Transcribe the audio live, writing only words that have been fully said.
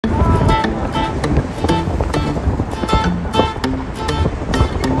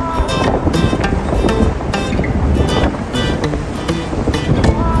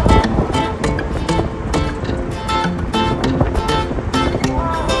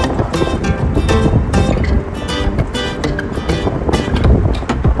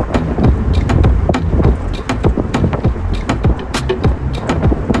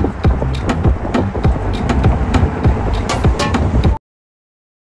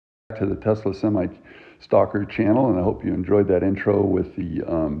To the Tesla Semi Stalker channel, and I hope you enjoyed that intro with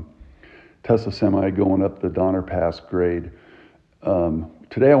the Tesla Semi going up the Donner Pass grade.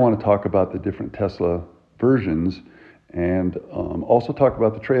 Today I want to talk about the different Tesla versions and also talk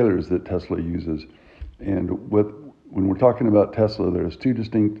about the trailers that Tesla uses. And when we're talking about Tesla, there's two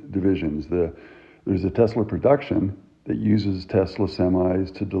distinct divisions. There's the Tesla production that uses Tesla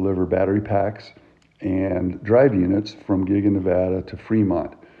semis to deliver battery packs and drive units from Giga, Nevada to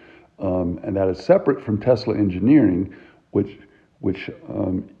Fremont. And that is separate from Tesla engineering, which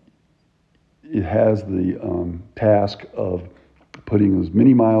it has the task of putting as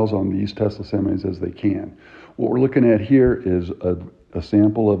many miles on these Tesla semis as they can. What we're looking at here is a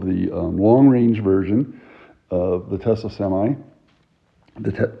sample of the long-range version of the Tesla Semi.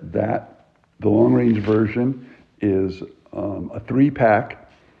 The long-range version is a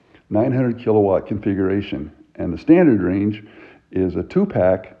 3-pack, 900 kilowatt configuration, and the standard range is a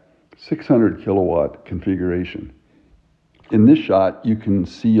 2-pack, 600 kilowatt configuration. In this shot, you can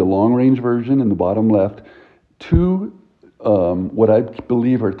see a long-range version in the bottom left, two what I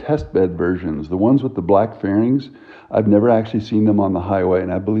believe are test bed versions. The ones with the black fairings, I've never actually seen them on the highway,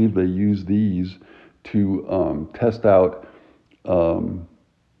 and I believe they use these to test out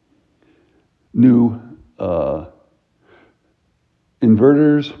new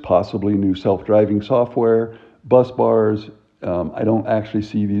inverters, possibly new self-driving software, bus bars. I don't actually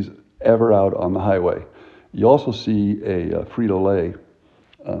see these ever out on the highway. You also see a Frito-Lay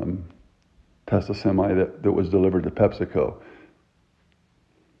Tesla Semi that was delivered to Pepsico.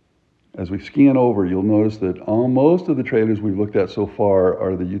 As we scan over, you'll notice that most of the trailers we've looked at so far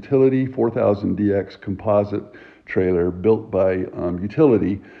are the Utility 4000DX composite trailer built by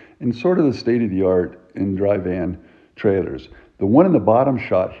Utility, and sort of the state-of-the-art in dry van trailers. The one in the bottom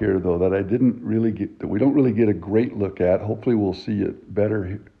shot here, though, that we don't really get a great look at, hopefully we'll see it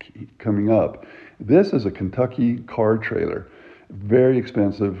better coming up. This is a Kentucky car trailer, very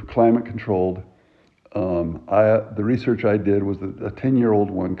expensive, climate controlled. The research I did was that a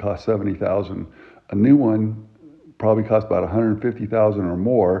 10-year-old one cost $70,000. A new one probably cost about $150,000 or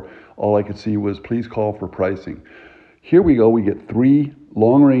more. All I could see was please call for pricing. Here we go. We get 3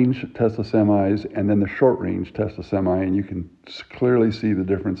 long-range Tesla semis and then the short-range Tesla Semi, and you can clearly see the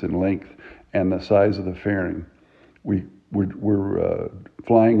difference in length and the size of the fairing. We're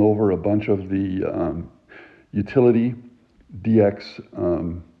flying over a bunch of the Utility DX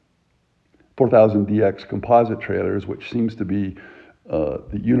 4000DX composite trailers, which seems to be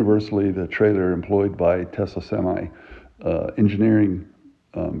universally the trailer employed by Tesla Semi engineering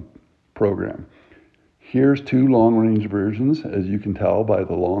program. Here's 2 long-range versions, as you can tell by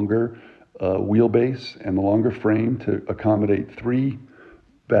the longer wheelbase and the longer frame to accommodate 3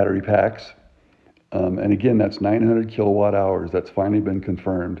 battery packs. And again, that's 900 kilowatt hours. That's finally been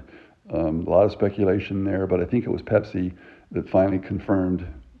confirmed. A lot of speculation there, but I think it was Pepsi that finally confirmed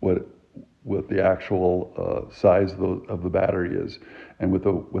what the actual size of the battery is. And with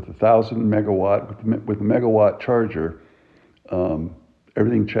a 1,000 megawatt, with a megawatt charger,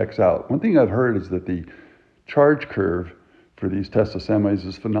 everything checks out. One thing I've heard is that the charge curve for these Tesla semis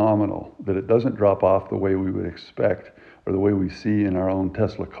is phenomenal, that it doesn't drop off the way we would expect or the way we see in our own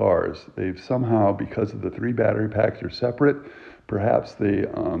Tesla cars. They've somehow, because of the 3 battery packs are separate, perhaps they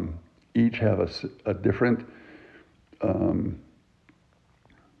each have a different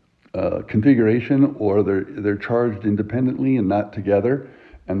configuration, or they're charged independently and not together,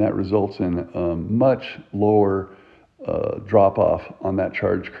 and that results in much lower drop-off on that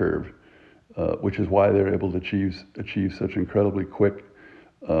charge curve, which is why they're able to achieve such incredibly quick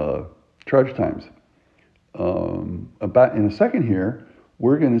charge times. In a second here,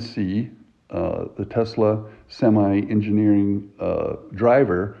 we're going to see the Tesla Semi engineering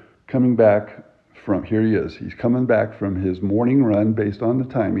driver coming back from, here he is. He's coming back from his morning run based on the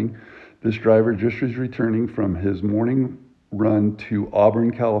timing. This driver just is returning from his morning run to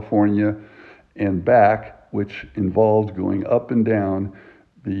Auburn, California and back, which involved going up and down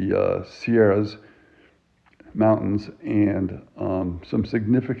the Sierras mountains and some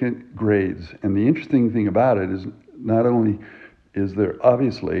significant grades. And the interesting thing about it is not only is there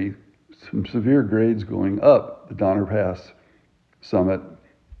obviously some severe grades going up the Donner Pass summit,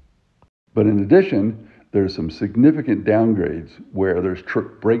 but in addition, there's some significant downgrades where there's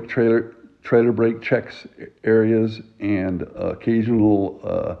trailer brake checks areas and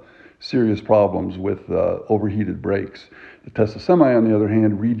occasional serious problems with overheated brakes. The Tesla Semi, on the other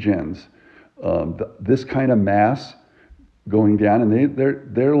hand, regens. This kind of mass going down, and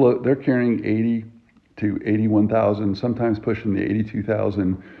they're carrying 80 to 81,000, sometimes pushing the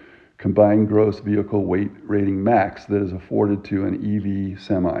 82,000 combined gross vehicle weight rating max that is afforded to an EV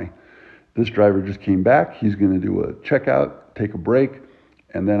semi. This driver just came back. He's going to do a checkout, take a break,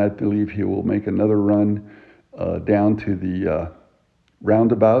 and then I believe he will make another run down to the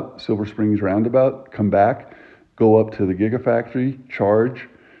roundabout, Silver Springs roundabout, come back, go up to the Gigafactory, charge,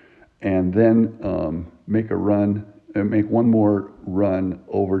 and then make one more run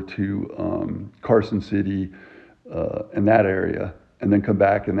over to Carson City and that area, and then come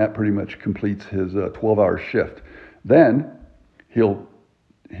back, and that pretty much completes his 12-hour shift. Then he'll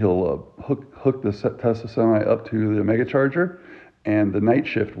hook the Tesla Semi up to the Mega Charger, and the night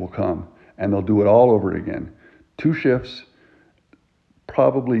shift will come, and they'll do it all over again. 2 shifts,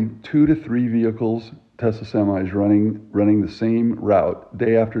 probably 2 to 3 vehicles, Tesla Semis running the same route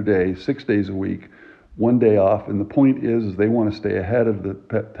day after day, 6 days a week, 1 day off. And the point is they want to stay ahead of the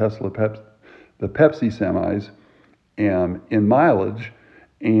Pepsi semis in mileage,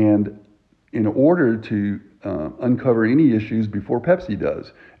 and in order to uncover any issues before Pepsi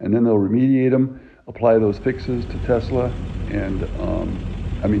does. And then they'll remediate them, apply those fixes to Tesla and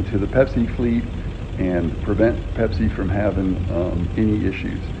to the Pepsi fleet, and prevent Pepsi from having any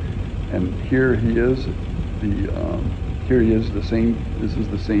issues. And here he is, the same. This is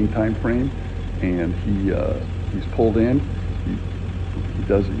the same time frame, and he's pulled in.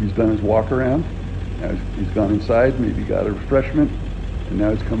 He's done his walk around. Now he's gone inside, maybe got a refreshment, and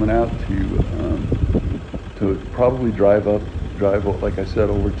now he's coming out to probably drive, like I said,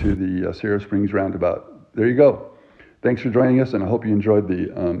 over to the Sierra Springs roundabout. There you go. Thanks for joining us, and I hope you enjoyed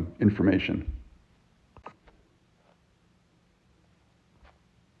the information.